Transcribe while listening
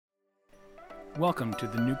Welcome to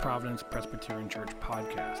the New Providence Presbyterian Church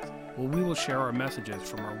podcast, where we will share our messages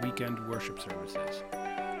from our weekend worship services.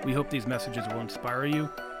 We hope these messages will inspire you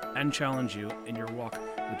and challenge you in your walk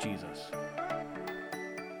with Jesus.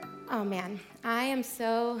 Oh man, I am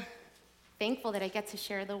so thankful that I get to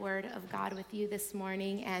share the word of God with you this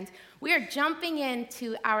morning, and we are jumping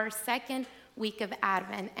into our second week of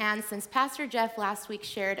Advent. And since Pastor Jeff last week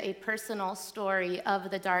shared a personal story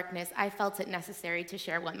of the darkness, I felt it necessary to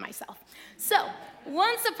share one myself. So,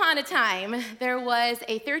 once upon a time, there was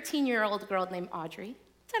a 13-year-old girl named Audrey.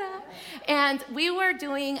 Ta-da! And we were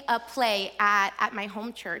doing a play at my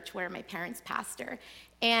home church where my parents pastor.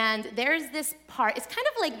 And there's this part, it's kind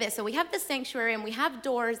of like this. So we have the sanctuary and we have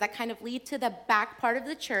doors that kind of lead to the back part of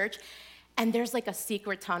the church. And there's like a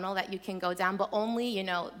secret tunnel that you can go down, but only,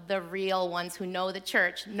 the real ones who know the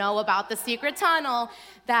church know about the secret tunnel.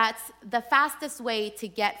 That's the fastest way to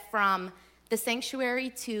get from the sanctuary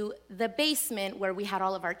to the basement where we had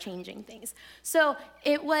all of our changing things. So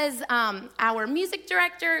it was our music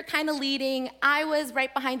director kind of leading. I was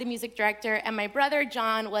right behind the music director, and my brother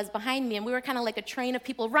John was behind me, and we were kind of like a train of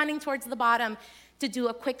people running towards the bottom to do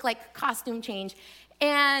a quick costume change.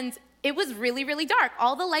 And it was really, really dark.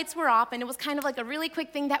 All the lights were off, and it was kind of like a really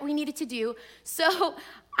quick thing that we needed to do. So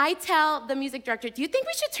I tell the music director, do you think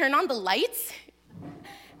we should turn on the lights?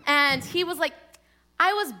 And he was like,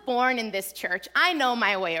 I was born in this church. I know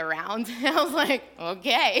my way around. And I was like,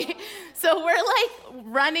 okay. So we're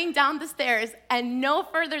running down the stairs, and no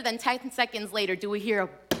further than 10 seconds later do we hear a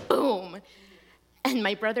boom. And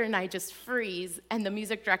my brother and I just freeze, and the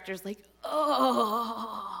music director's like,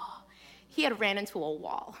 oh. He had ran into a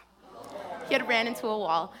wall.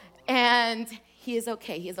 And he is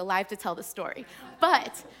okay. He is alive to tell the story.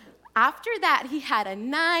 But after that, he had a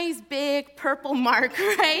nice big purple mark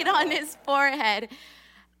right on his forehead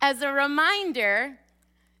as a reminder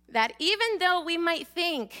that even though we might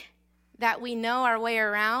think that we know our way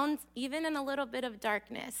around, even in a little bit of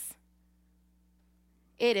darkness,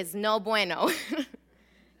 it is no bueno.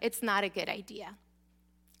 It's not a good idea.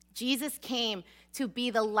 Jesus came to be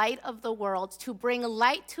the light of the world, to bring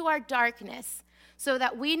light to our darkness, so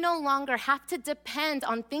that we no longer have to depend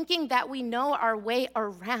on thinking that we know our way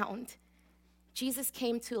around. Jesus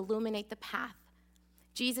came to illuminate the path.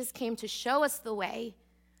 Jesus came to show us the way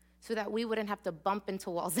so that we wouldn't have to bump into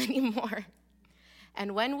walls anymore.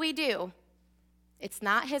 And when we do, it's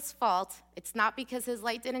not his fault. It's not because his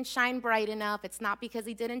light didn't shine bright enough. It's not because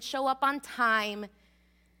he didn't show up on time.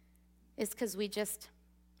 It's because we're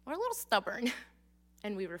a little stubborn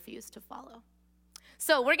and we refuse to follow.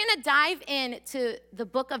 So we're going to dive into the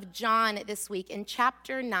book of John this week in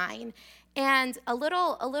chapter 9. And a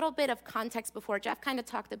little bit of context before. Jeff kind of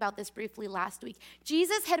talked about this briefly last week.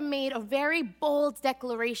 Jesus had made a very bold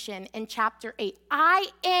declaration in chapter 8. I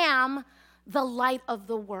am the light of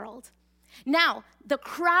the world. Now, the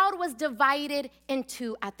crowd was divided in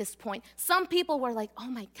two at this point. Some people were like, oh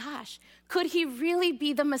my gosh, could he really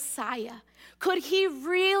be the Messiah? Could he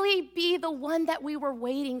really be the one that we were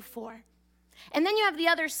waiting for? And then you have the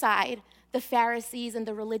other side, the Pharisees and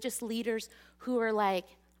the religious leaders who are like,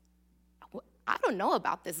 I don't know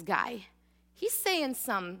about this guy. He's saying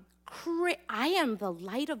I am the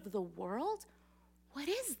light of the world? What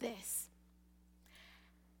is this?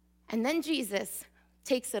 And then Jesus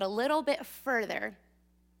takes it a little bit further,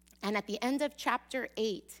 and at the end of chapter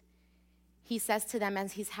 8, he says to them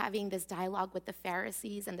as he's having this dialogue with the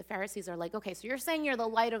Pharisees, and the Pharisees are like, okay, so you're saying you're the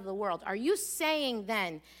light of the world. Are you saying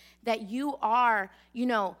then that you are,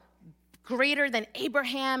 greater than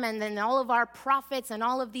Abraham and then all of our prophets and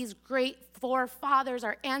all of these great forefathers,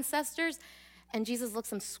 our ancestors? And Jesus looks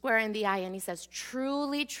them square in the eye and he says,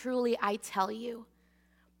 truly, truly, I tell you,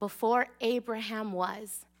 before Abraham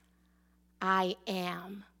was, I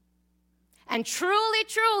am. And truly,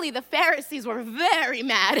 truly, the Pharisees were very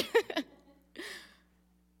mad.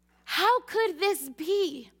 How could this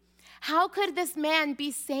be? How could this man be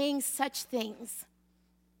saying such things?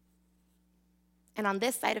 And on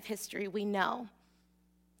this side of history, we know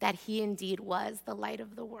that he indeed was the light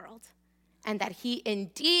of the world, and that he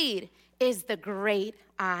indeed is the great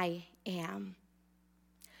I am.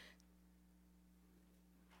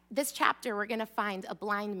 This chapter, we're going to find a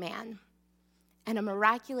blind man and a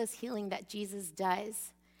miraculous healing that Jesus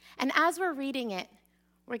does. And as we're reading it,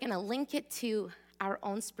 we're going to link it to our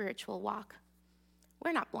own spiritual walk.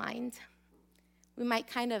 We're not blind. We might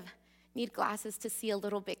kind of need glasses to see a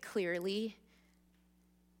little bit clearly,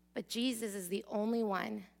 but Jesus is the only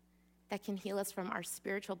one that can heal us from our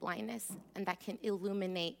spiritual blindness and that can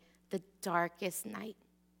illuminate the darkest night.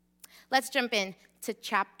 Let's jump in to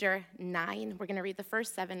chapter 9. We're going to read the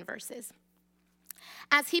first 7 verses.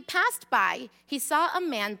 As he passed by, he saw a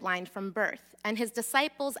man blind from birth, and his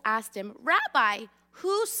disciples asked him, "Rabbi,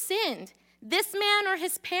 who sinned, this man or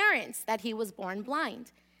his parents, that he was born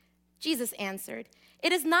blind?" Jesus answered,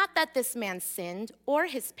 "It is not that this man sinned or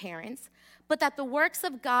his parents, but that the works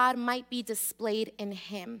of God might be displayed in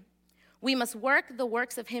him. We must work the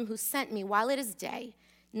works of him who sent me while it is day.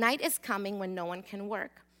 Night is coming when no one can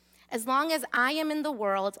work. As long as I am in the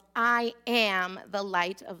world, I am the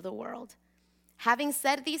light of the world." Having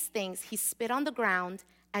said these things, he spit on the ground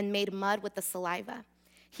and made mud with the saliva.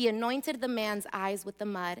 He anointed the man's eyes with the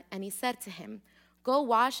mud, and he said to him, "Go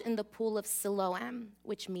wash in the pool of Siloam,"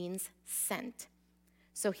 which means sent.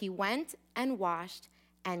 So he went and washed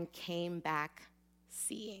and came back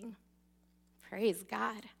seeing. Praise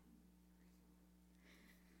God.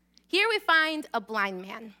 Here we find a blind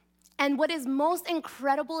man. And what is most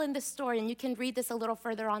incredible in this story, and you can read this a little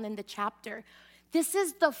further on in the chapter, this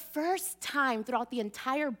is the first time throughout the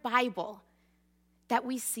entire Bible that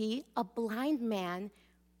we see a blind man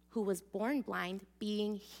who was born blind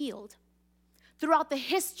being healed. Throughout the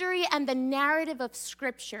history and the narrative of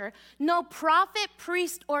Scripture, no prophet,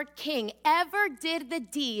 priest, or king ever did the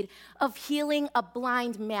deed of healing a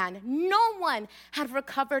blind man. No one had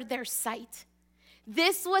recovered their sight.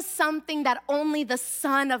 This was something that only the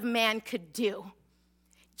Son of Man could do.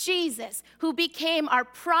 Jesus, who became our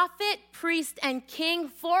prophet, priest, and king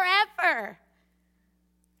forever,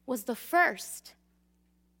 was the first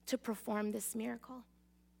to perform this miracle.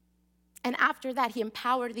 And after that, he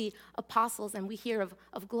empowered the apostles, and we hear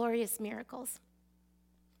of glorious miracles.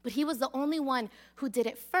 But he was the only one who did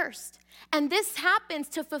it first. And this happens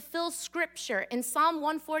to fulfill Scripture. In Psalm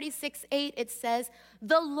 146:8, it says,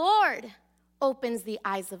 "The Lord opens the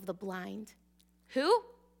eyes of the blind." Who?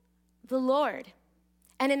 The Lord.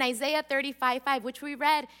 And in Isaiah 35:5, which we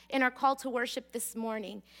read in our call to worship this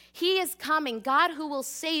morning, he is coming, God who will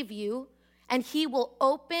save you, and he will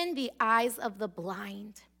open the eyes of the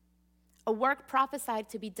blind. A work prophesied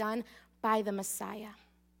to be done by the Messiah.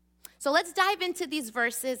 So let's dive into these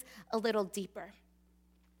verses a little deeper.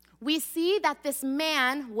 We see that this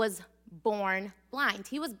man was born blind.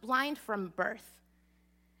 He was blind from birth.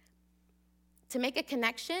 To make a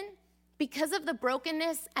connection, because of the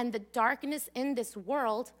brokenness and the darkness in this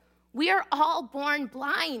world, we are all born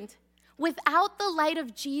blind. Without the light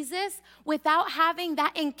of Jesus, without having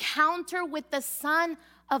that encounter with the Son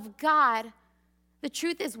of God, the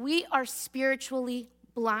truth is we are spiritually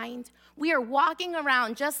blind. We are walking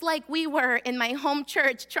around just like we were in my home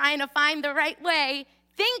church, trying to find the right way,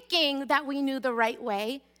 thinking that we knew the right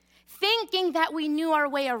way, thinking that we knew our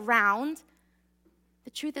way around.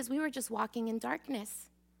 The truth is we were just walking in darkness.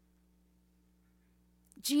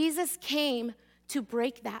 Jesus came to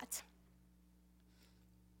break that.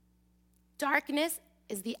 Darkness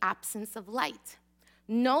is the absence of light.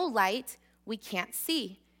 No light, we can't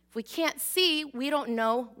see. If we can't see, we don't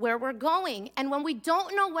know where we're going. And when we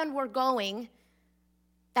don't know when we're going,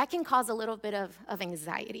 that can cause a little bit of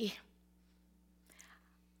anxiety.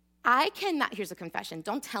 Here's a confession,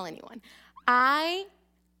 don't tell anyone. I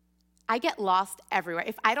get lost everywhere.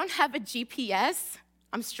 If I don't have a GPS,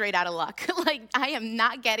 I'm straight out of luck. Like, I am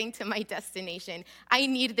not getting to my destination. I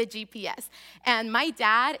need the GPS. And my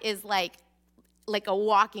dad is like a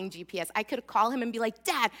walking GPS. I could call him and be like,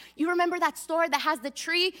 "Dad, you remember that store that has the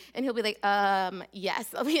tree?" And he'll be like,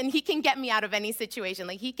 yes. And he can get me out of any situation.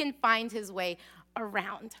 Like, he can find his way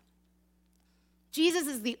around. Jesus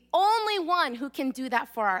is the only one who can do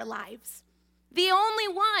that for our lives. The only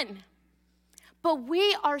one. But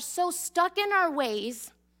we are so stuck in our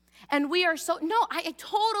ways, and we are I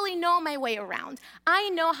totally know my way around. I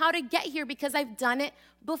know how to get here because I've done it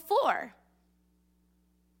before.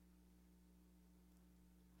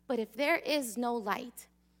 But if there is no light,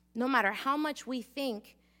 no matter how much we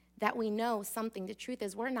think that we know something, the truth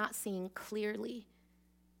is we're not seeing clearly.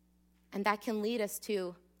 And that can lead us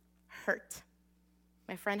to hurt.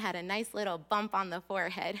 My friend had a nice little bump on the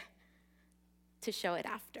forehead to show it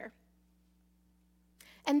after.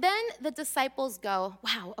 And then the disciples go,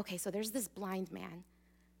 "Wow, okay, so there's this blind man."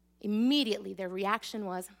 Immediately their reaction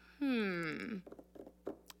was, who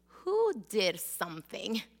did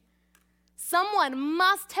something? Someone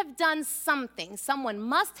must have done something. Someone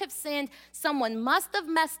must have sinned. Someone must have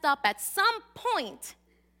messed up at some point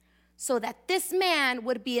so that this man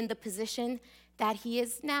would be in the position that he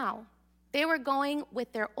is now. They were going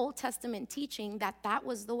with their Old Testament teaching that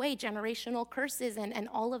was the way, generational curses and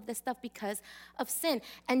all of this stuff because of sin.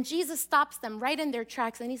 And Jesus stops them right in their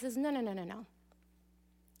tracks and he says, no.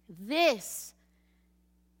 This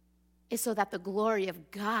is so that the glory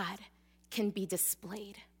of God can be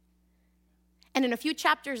displayed. And in a few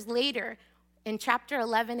chapters later, in chapter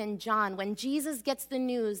 11 in John, when Jesus gets the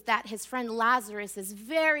news that his friend Lazarus is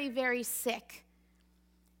very, very sick,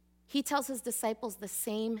 he tells his disciples the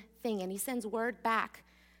same thing, and he sends word back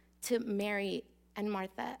to Mary and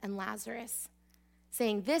Martha and Lazarus,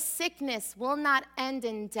 saying, this sickness will not end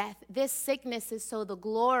in death. This sickness is so the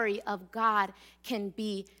glory of God can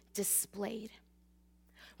be displayed.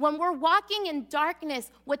 When we're walking in darkness,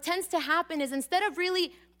 what tends to happen is instead of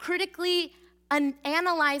really critically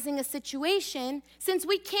analyzing a situation, since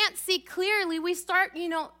we can't see clearly, we start,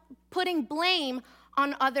 putting blame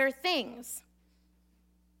on other things.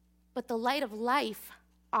 But the light of life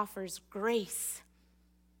offers grace.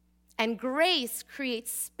 And grace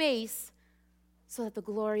creates space so that the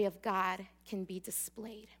glory of God can be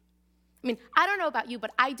displayed. I don't know about you,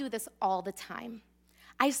 but I do this all the time.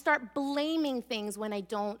 I start blaming things when I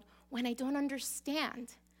don't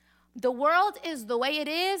understand. The world is the way it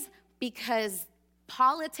is because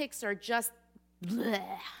politics are just bleh.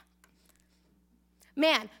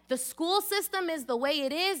 Man, the school system is the way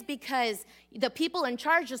it is because the people in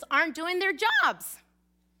charge just aren't doing their jobs.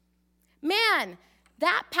 Man,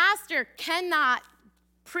 that pastor cannot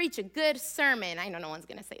preach a good sermon. I know no one's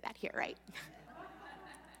going to say that here, right?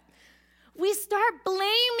 We start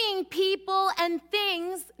blaming people and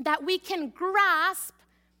things that we can grasp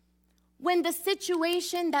when the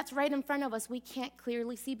situation that's right in front of us we can't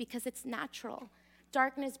clearly see because it's natural.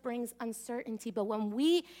 Darkness brings uncertainty, but when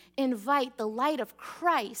we invite the light of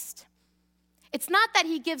Christ, it's not that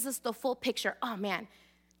he gives us the full picture. Oh man,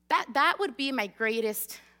 that would be my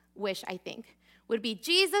greatest wish, I think, would be,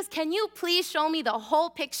 Jesus, can you please show me the whole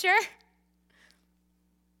picture?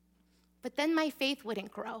 But then my faith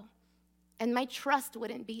wouldn't grow, and my trust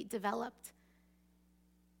wouldn't be developed.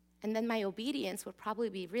 And then my obedience would probably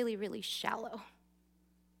be really, really shallow.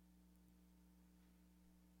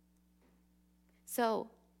 So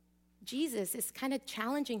Jesus is kind of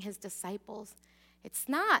challenging his disciples. It's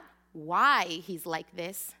not why he's like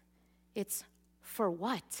this. It's for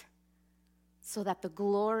what? So that the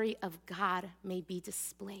glory of God may be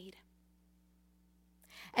displayed.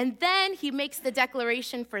 And then he makes the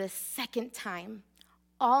declaration for the second time,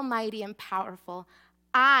 almighty and powerful,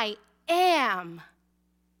 I am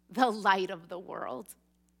the light of the world.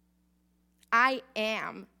 I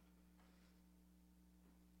am.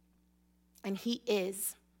 And he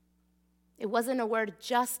is. It wasn't a word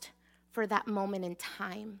just for that moment in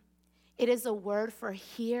time. It is a word for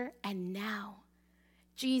here and now.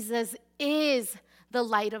 Jesus is the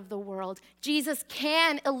light of the world. Jesus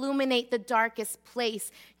can illuminate the darkest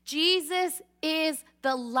place. Jesus is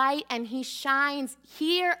the light, and he shines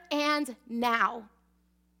here and now.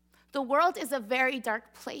 The world is a very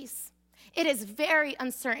dark place. It is very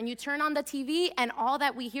uncertain. You turn on the TV, and all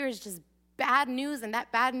that we hear is just bad news, and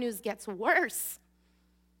that bad news gets worse.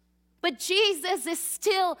 But Jesus is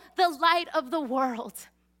still the light of the world.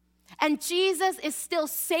 And Jesus is still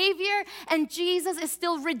Savior, and Jesus is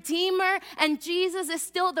still Redeemer, and Jesus is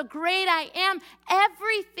still the great I am.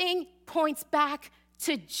 Everything points back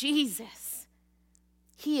to Jesus.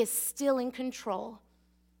 He is still in control.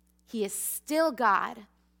 He is still God,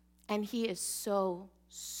 and he is so,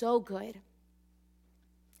 so good.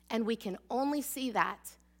 And we can only see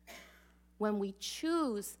that when we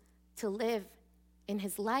choose to live in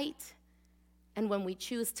his light and when we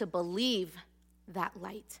choose to believe that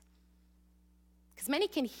light. Because many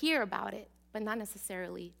can hear about it, but not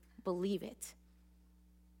necessarily believe it.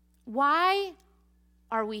 Why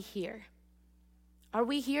are we here? Are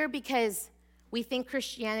we here because we think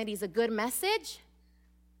Christianity is a good message?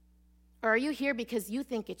 Or are you here because you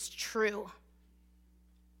think it's true?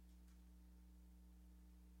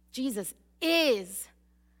 Jesus is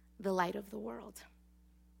the light of the world.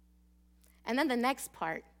 And then the next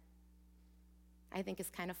part, I think,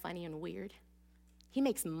 is kind of funny and weird. He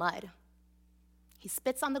makes mud. He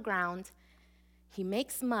spits on the ground, he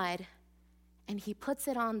makes mud, and he puts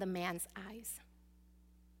it on the man's eyes.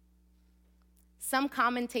 Some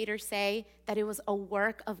commentators say that it was a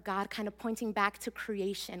work of God, kind of pointing back to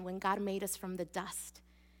creation when God made us from the dust.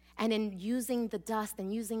 And in using the dust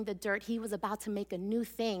and using the dirt, he was about to make a new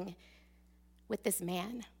thing with this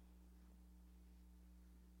man.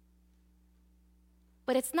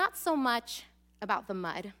 But it's not so much about the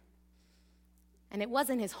mud, and it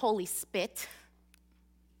wasn't his holy spit.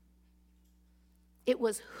 It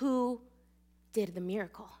was who did the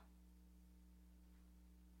miracle.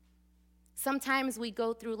 Sometimes we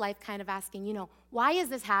go through life kind of asking, why is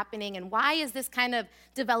this happening? And why is this kind of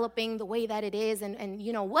developing the way that it is? And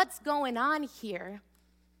what's going on here?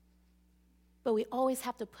 But we always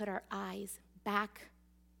have to put our eyes back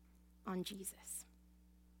on Jesus.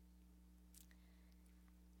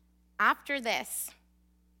 after this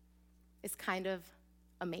is kind of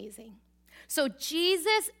amazing. So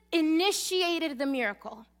Jesus initiated the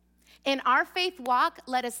miracle. In our faith walk,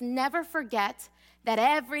 let us never forget that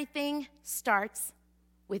everything starts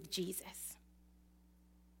with Jesus.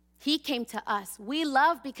 He came to us. We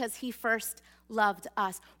love because he first loved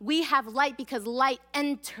us. We have light because light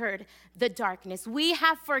entered the darkness. We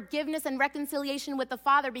have forgiveness and reconciliation with the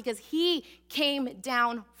Father because he came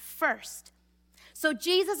down first. So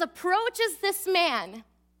Jesus approaches this man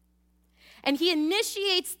and he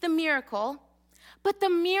initiates the miracle, but the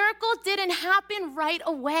miracle didn't happen right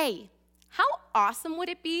away. How awesome would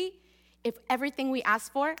it be if everything we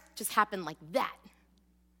asked for just happened like that?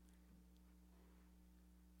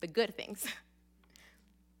 The good things.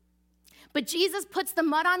 But Jesus puts the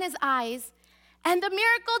mud on his eyes, and the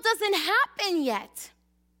miracle doesn't happen yet.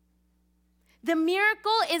 The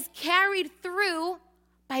miracle is carried through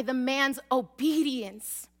by the man's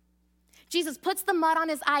obedience. Jesus puts the mud on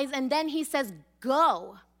his eyes, and then he says,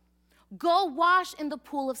 go. Go wash in the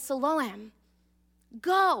pool of Siloam.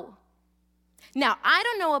 Go. Now, I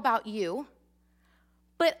don't know about you,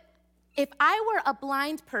 but if I were a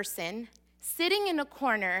blind person sitting in a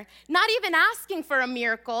corner, not even asking for a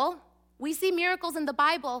miracle, we see miracles in the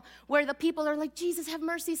Bible where the people are like, Jesus, have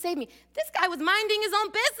mercy, save me. This guy was minding his own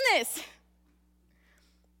business.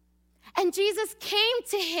 And Jesus came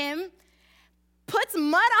to him, puts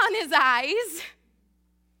mud on his eyes,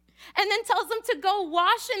 and then tells him to go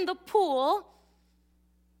wash in the pool.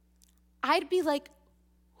 I'd be like,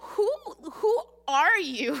 who are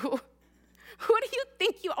you? Who do you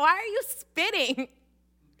think you are? Why are you spitting?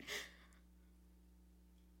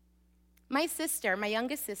 My sister, my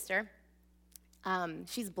youngest sister,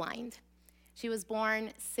 she's blind. She was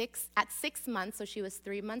born at 6 months, so she was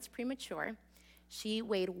 3 months premature. She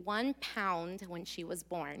weighed 1 pound when she was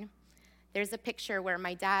born. There's a picture where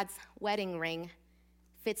my dad's wedding ring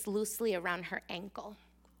fits loosely around her ankle.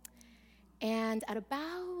 And at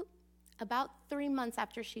about 3 months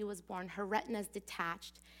after she was born, her retina's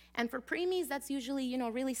detached. And for preemies, that's usually,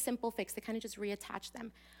 really simple fix. They kind of just reattach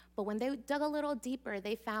them. But when they dug a little deeper,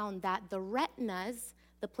 they found that the retinas,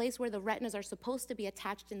 the place where the retinas are supposed to be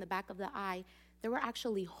attached in the back of the eye, there were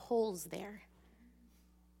actually holes there.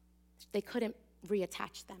 They couldn't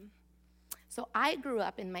reattach them. So I grew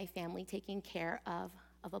up in my family taking care of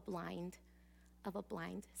a blind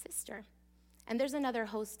sister. And there's another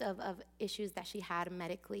host of issues that she had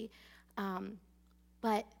medically.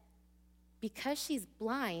 But because she's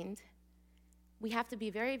blind, we have to be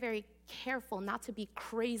very, very careful not to be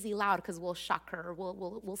crazy loud because we'll shock her or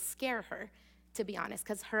we'll scare her, to be honest,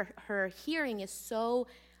 because her hearing is so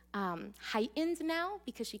heightened now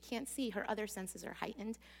because she can't see. Her other senses are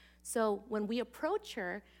heightened. So when we approach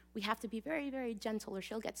her, we have to be very, very gentle or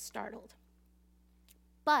she'll get startled.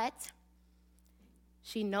 But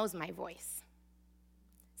she knows my voice.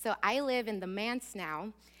 So I live in the manse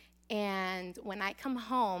now, and when I come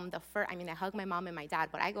home, I hug my mom and my dad,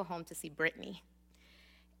 but I go home to see Brittany.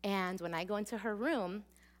 And when I go into her room,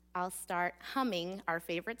 I'll start humming our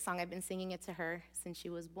favorite song. I've been singing it to her since she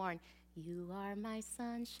was born. You are my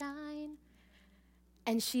sunshine.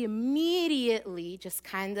 And she immediately just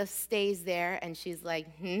kind of stays there, and she's like,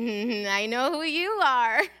 I know who you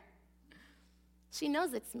are. She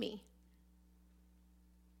knows it's me.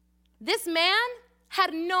 This man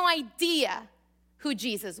had no idea who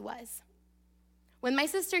Jesus was. When my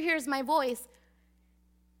sister hears my voice,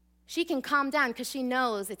 she can calm down because she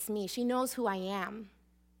knows it's me. She knows who I am.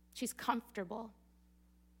 She's comfortable.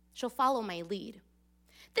 She'll follow my lead.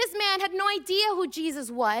 This man had no idea who Jesus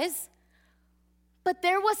was, but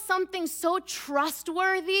there was something so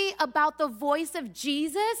trustworthy about the voice of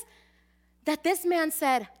Jesus that this man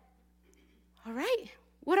said, all right,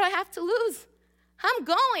 what do I have to lose? I'm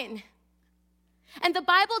going. And the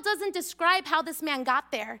Bible doesn't describe how this man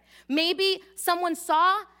got there. Maybe someone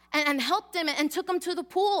saw and helped him and took him to the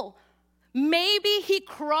pool. Maybe he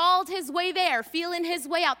crawled his way there, feeling his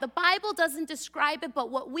way out. The Bible doesn't describe it,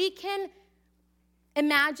 but what we can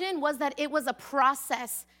imagine was that it was a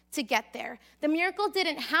process to get there. The miracle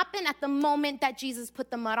didn't happen at the moment that Jesus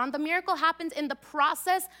put the mud on. The miracle happened in the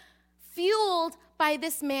process, fueled by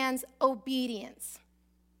this man's obedience.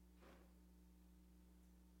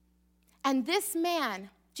 And this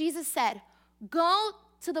man, Jesus said, go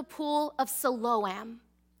to the pool of Siloam.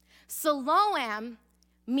 Siloam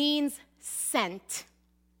means sent.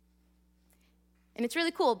 And it's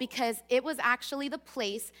really cool because it was actually the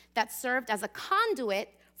place that served as a conduit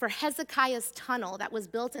for Hezekiah's tunnel that was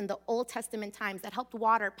built in the Old Testament times that helped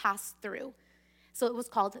water pass through. So it was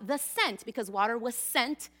called the sent because water was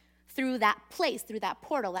sent through that place, through that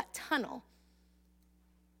portal, that tunnel.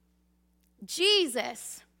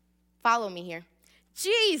 Jesus, follow me here.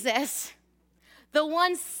 Jesus, the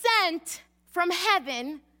one sent from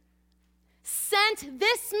heaven, sent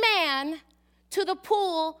this man to the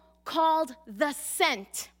pool called the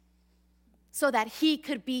Sent so that he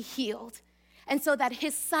could be healed and so that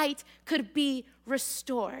his sight could be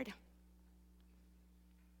restored.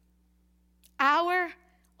 Our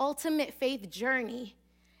ultimate faith journey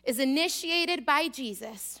is initiated by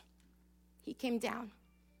Jesus. He came down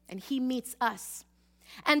and he meets us.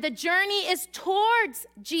 And the journey is towards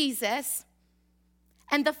Jesus.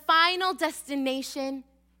 And the final destination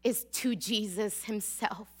is to Jesus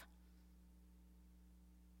himself.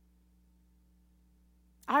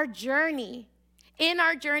 In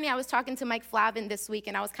our journey, I was talking to Mike Flavin this week,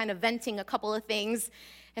 and I was kind of venting a couple of things.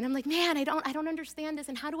 And I'm like, man, I don't understand this,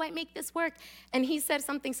 and how do I make this work? And he said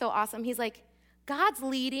something so awesome. He's like, God's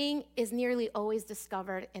leading is nearly always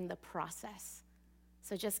discovered in the process.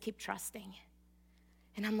 So just keep trusting.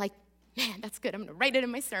 And I'm like, man, that's good. I'm going to write it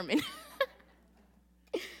in my sermon.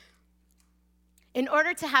 In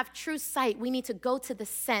order to have true sight, we need to go to the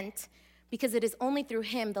Sent, because it is only through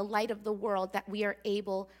him, the light of the world, that we are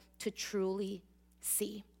able to truly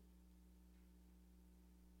see.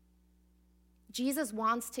 Jesus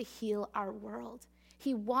wants to heal our world.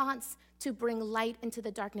 He wants to bring light into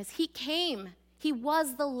the darkness. He came. He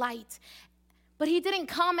was the light. But he didn't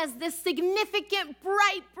come as this significant,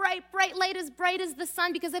 bright light, as bright as the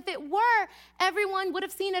sun, because if it were, everyone would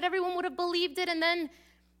have seen it, everyone would have believed it, and then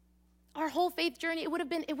our whole faith journey, it would have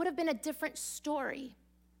been a different story.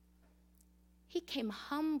 He came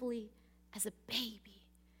humbly as a baby,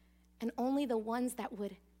 and only the ones that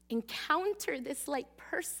would encounter this light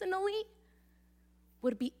personally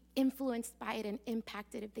would be influenced by it and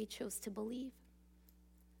impacted if they chose to believe.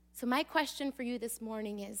 So my question for you this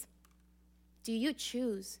morning is, do you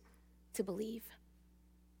choose to believe?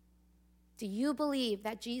 Do you believe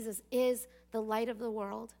that Jesus is the light of the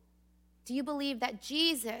world? Do you believe that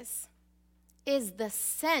Jesus is the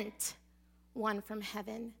sent one from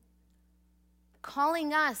heaven,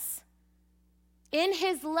 calling us in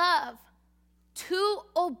his love to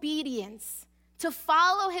obedience, to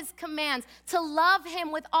follow his commands, to love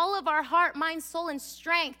him with all of our heart, mind, soul, and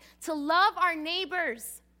strength, to love our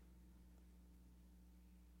neighbors,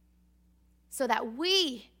 so that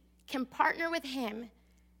we can partner with him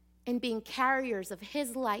in being carriers of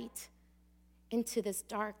his light into this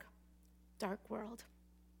dark, dark world.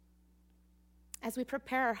 As we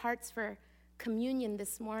prepare our hearts for communion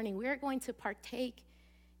this morning, we are going to partake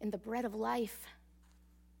in the bread of life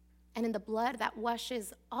and in the blood that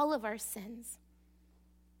washes all of our sins.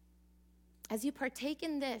 As you partake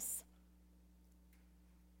in this,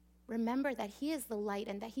 remember that he is the light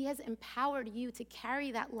and that he has empowered you to carry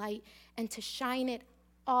that light and to shine it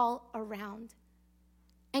all around.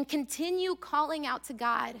 And continue calling out to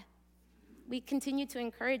God. We continue to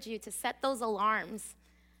encourage you to set those alarms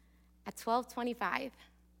at 12:25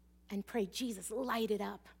 and pray, Jesus, light it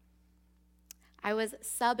up. I was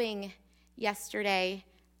subbing yesterday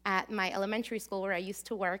at my elementary school where I used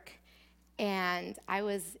to work, and I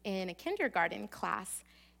was in a kindergarten class,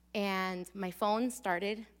 and my phone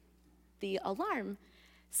started the alarm.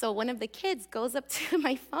 So one of the kids goes up to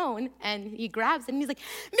my phone, and he grabs it, and he's like,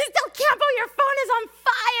 Miss Del Campo, your phone is on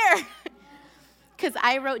fire! Because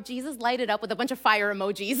I wrote, Jesus, light it up, with a bunch of fire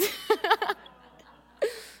emojis.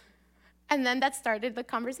 And then that started the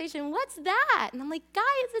conversation. What's that? And I'm like,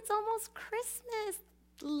 guys, it's almost Christmas.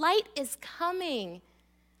 Light is coming.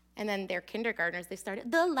 And then they're kindergartners. They started,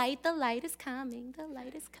 the light is coming. The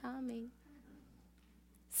light is coming.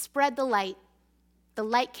 Spread the light. The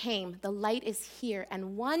light came. The light is here.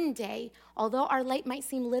 And one day, although our light might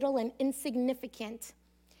seem little and insignificant,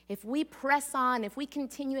 if we press on, if we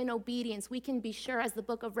continue in obedience, we can be sure, as the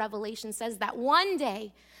book of Revelation says, that one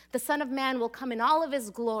day the Son of Man will come in all of his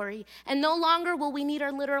glory, and no longer will we need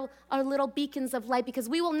our little beacons of light, because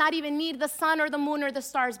we will not even need the sun or the moon or the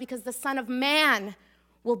stars, because the Son of Man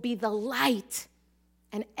will be the light,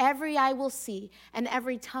 and every eye will see, and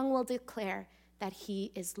every tongue will declare that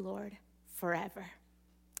he is Lord forever.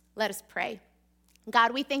 Let us pray.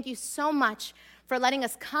 God, we thank you so much for letting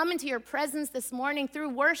us come into your presence this morning through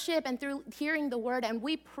worship and through hearing the word, and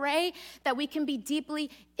we pray that we can be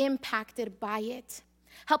deeply impacted by it.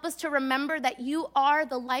 Help us to remember that you are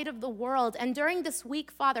the light of the world, and during this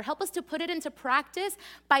week, Father, help us to put it into practice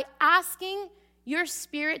by asking your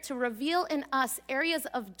Spirit to reveal in us areas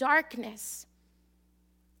of darkness.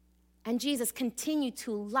 And Jesus, continue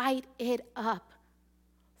to light it up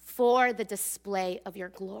for the display of your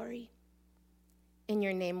glory. In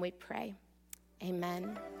your name we pray.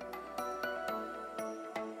 Amen.